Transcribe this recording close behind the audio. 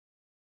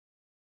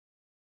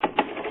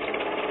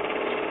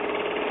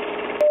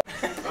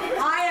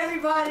Hi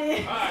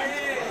everybody!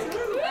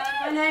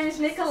 Hi. My name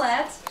is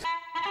Nicolette.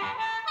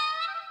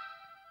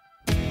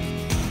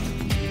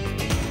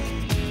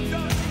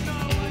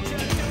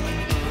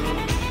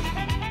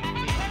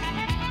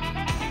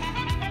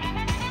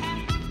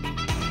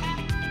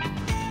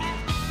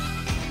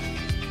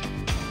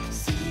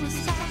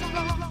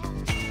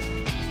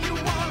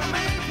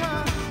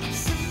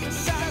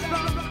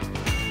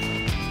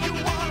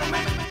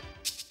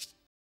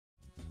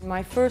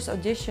 My first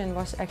audition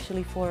was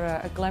actually for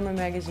a glamour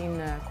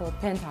magazine called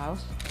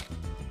Penthouse.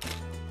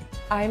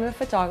 I'm a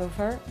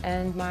photographer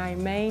and my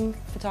main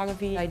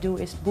photography I do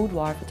is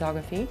boudoir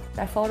photography.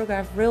 I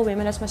photograph real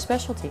women, that's my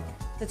specialty.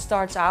 It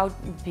starts out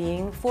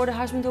being for the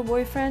husband or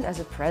boyfriend as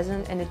a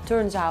present, and it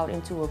turns out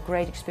into a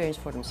great experience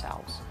for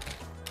themselves.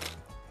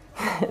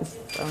 It's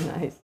so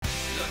nice.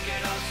 Look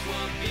at us,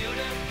 we're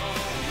beautiful.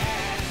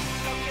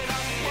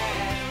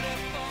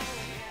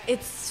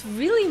 It's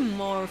really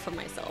more for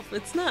myself.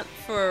 It's not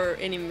for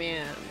any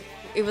man.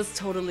 It was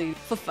totally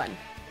for fun.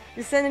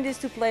 You're sending this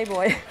to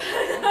Playboy.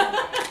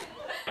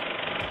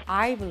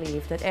 I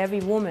believe that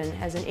every woman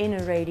has an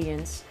inner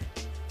radiance,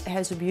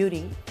 has a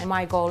beauty, and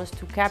my goal is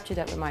to capture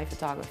that with my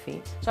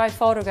photography. So I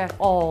photograph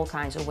all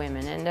kinds of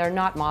women, and they're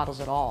not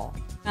models at all.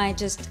 I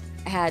just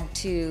had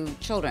 2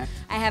 children.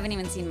 I haven't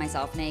even seen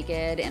myself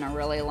naked in a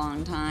really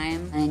long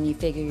time, and you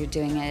figure you're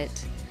doing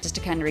it just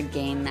to kind of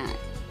regain that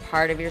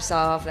part of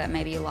yourself that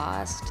maybe you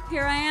lost.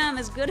 Here I am,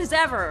 as good as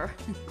ever.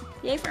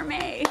 Yay for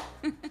me.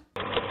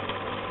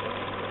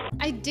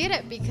 I did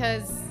it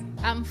because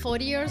I'm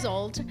 40 years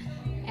old,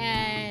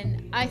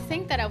 and I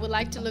think that I would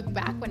like to look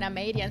back when I'm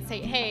 80 and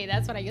say, hey,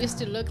 that's what I used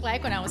to look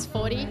like when I was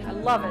 40. I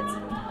love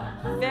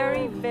it.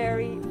 Very,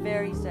 very,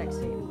 very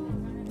sexy.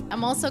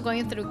 I'm also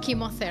going through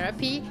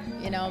chemotherapy.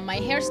 You know, my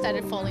hair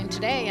started falling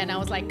today, and I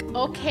was like,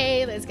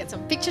 okay, let's get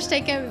some pictures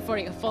taken before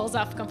it falls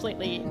off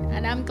completely.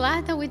 And I'm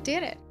glad that we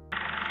did it.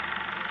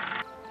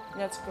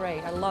 That's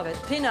great, I love it.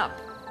 Pin-up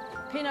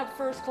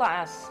first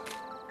class.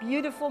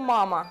 Beautiful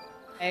mama.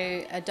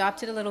 I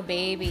adopted a little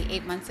baby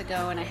 8 months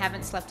ago, and I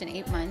haven't slept in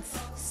 8 months.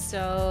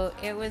 So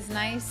it was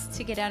nice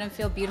to get out and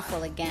feel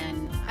beautiful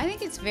again. I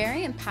think it's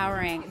very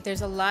empowering.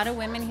 There's a lot of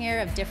women here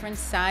of different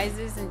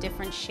sizes and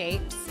different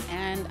shapes,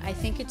 and I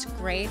think it's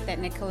great that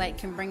Nicolette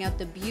can bring out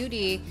the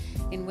beauty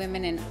in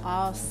women in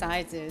all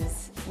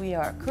sizes. We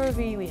are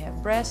curvy, we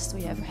have breasts,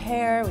 we have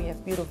hair, we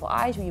have beautiful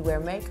eyes, we wear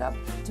makeup.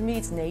 To me,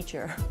 it's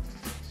nature.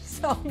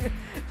 So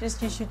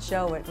you should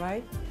show it,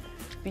 right?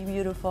 Be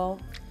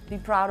beautiful, be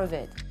proud of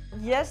it.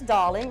 Yes,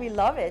 darling, we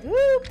love it.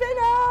 Woo, pin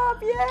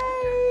up, yay!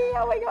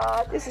 Oh my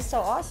God, this is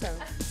so awesome.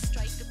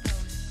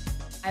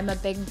 I'm a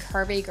big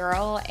curvy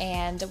girl,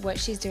 and what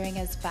she's doing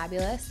is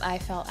fabulous. I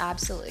felt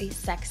absolutely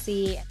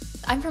sexy.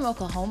 I'm from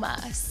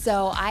Oklahoma,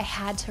 so I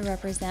had to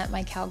represent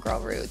my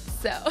cowgirl roots,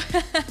 so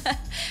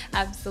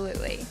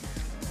absolutely.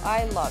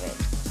 I love it.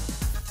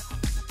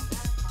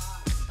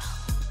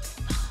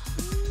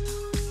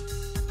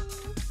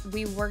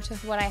 We worked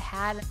with what I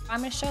had. I'm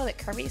gonna show that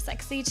curvy is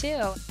sexy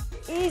too.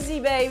 Easy,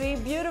 baby,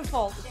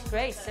 beautiful. It's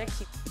great,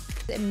 sexy.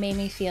 It made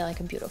me feel like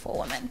a beautiful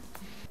woman.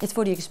 It's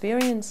for the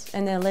experience,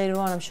 and then later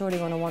on I'm sure they're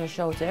gonna want to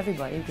show it to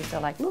everybody because they're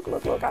like, look,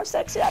 look, look how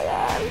sexy I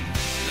am.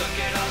 Look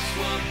at us,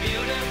 we're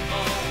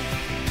beautiful.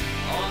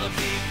 All the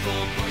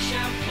people push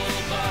and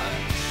pull, but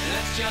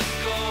let's just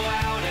go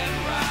out and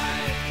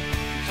ride.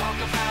 Talk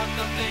about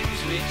the things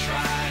we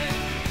tried.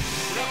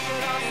 Look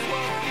at us,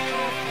 we're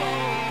beautiful.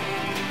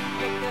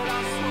 Look at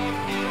us, we're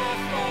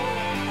beautiful.